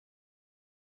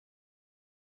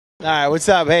All right, what's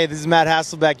up? Hey, this is Matt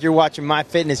Hasselbeck. You're watching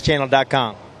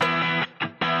MyFitnessChannel.com.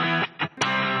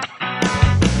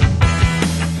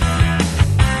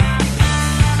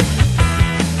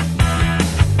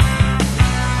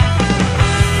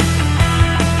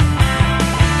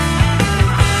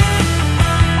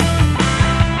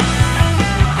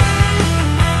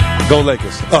 Go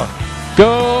Lakers.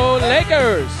 Go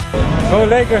Lakers! Go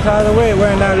Lakers all the way.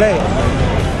 We're in LA.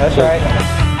 That's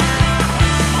right.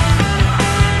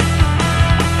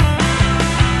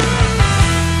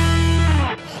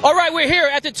 All right, we're here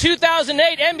at the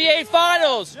 2008 NBA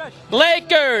Finals.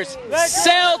 Lakers,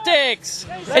 Celtics.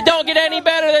 It don't get any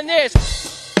better than this.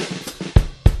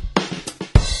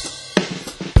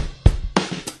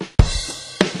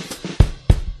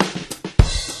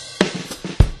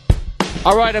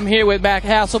 All right, I'm here with Matt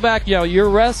Hasselbeck. You know, you're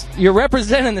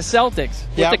representing the Celtics.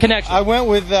 What's the connection? I went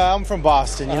with, I'm from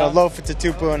Boston. You know, Lofa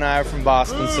Tatupu and I are from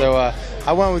Boston. So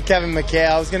I went with Kevin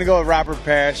McHale. I was going to go with Robert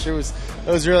Parrish. It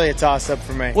was really a toss-up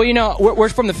for me. Well, you know, we're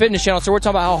from the Fitness Channel, so we're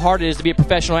talking about how hard it is to be a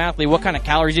professional athlete, what kind of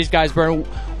calories these guys burn,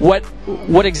 what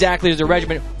exactly is their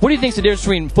regimen. What do you think is the difference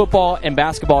between football and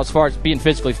basketball as far as being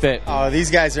physically fit? Oh, these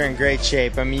guys are in great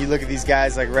shape. I mean, you look at these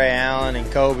guys like Ray Allen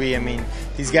and Kobe. I mean,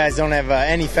 these guys don't have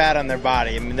any fat on their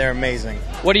body. I mean, they're amazing.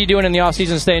 What are you doing in the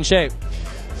offseason to stay in shape?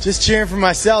 Just cheering for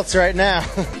my Celts right now.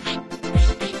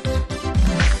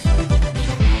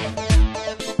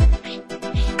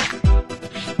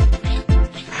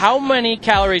 How many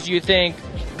calories do you think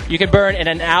you could burn in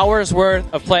an hour's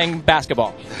worth of playing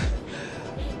basketball?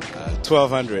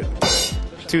 1,200.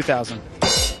 2,000.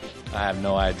 I have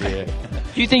no idea.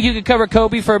 Do you think you could cover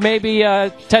Kobe for maybe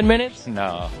 10 minutes?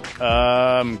 No.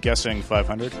 I'm guessing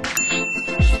 500.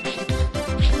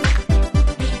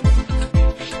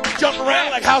 Jump around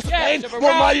like House of Pain,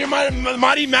 more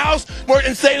Mighty Mouse, more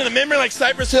insane in the memory like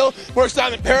Cypress Hill, more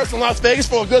exciting than Paris and Las Vegas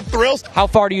full of good thrills. How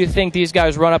far do you think these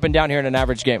guys run up and down here in an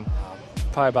average game?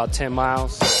 Probably about 10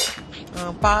 miles.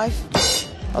 5.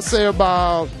 I'll say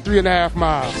about 3.5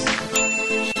 miles.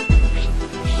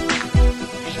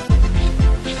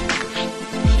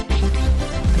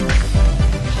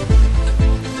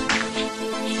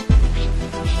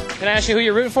 Can I ask you who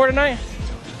you're rooting for tonight?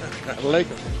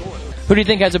 Lakers. Who do you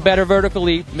think has a better vertical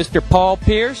leap, Mr. Paul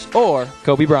Pierce or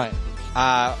Kobe Bryant?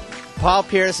 Paul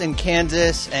Pierce in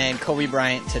Kansas and Kobe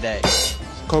Bryant today.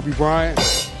 Kobe Bryant.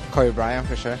 Kobe Bryant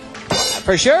for sure.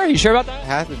 For sure? You sure about that?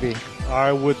 Has to be.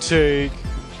 I would take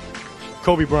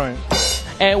Kobe Bryant.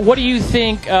 And what do you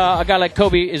think a guy like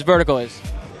Kobe's vertical is?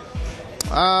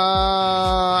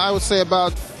 I would say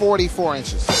about 44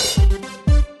 inches.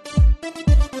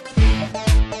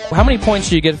 How many points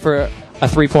do you get for a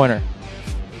three-pointer?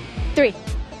 3.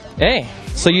 Hey,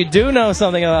 so you do know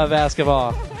something about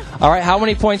basketball. All right, how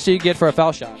many points do you get for a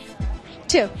foul shot?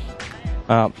 2.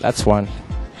 That's 1.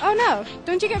 Oh, no.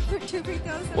 Don't you get 2 free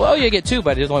throws? Well, you get 2,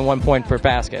 but there's only 1 point per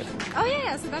basket. Oh,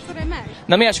 yeah, so that's what I meant.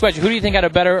 Let me ask you a question. Who do you think had a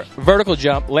better vertical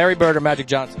jump, Larry Bird or Magic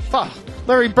Johnson?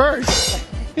 Larry Bird.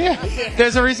 Yeah,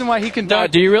 there's a reason why he can No,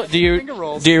 do you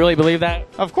really believe that?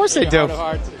 Of course they do.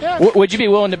 Would you be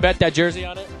willing to bet that jersey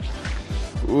on it?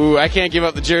 Ooh, I can't give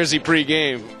up the jersey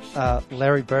pre-game.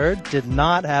 Larry Bird did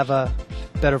not have a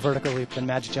better vertical leap than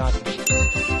Magic Johnson.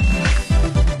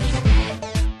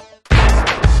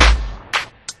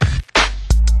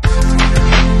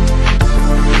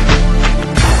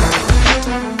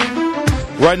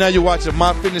 Right now you're watching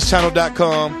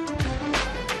MyFitnessChannel.com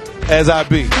as I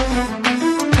be.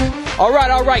 All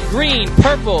right. Green,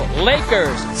 purple,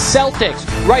 Lakers, Celtics.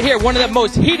 Right here, one of the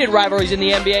most heated rivalries in the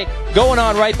NBA going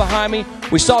on right behind me.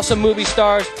 We saw some movie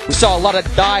stars. We saw a lot of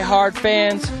die-hard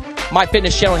fans. My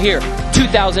Fitness Channel here,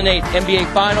 2008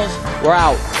 NBA Finals. We're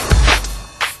out.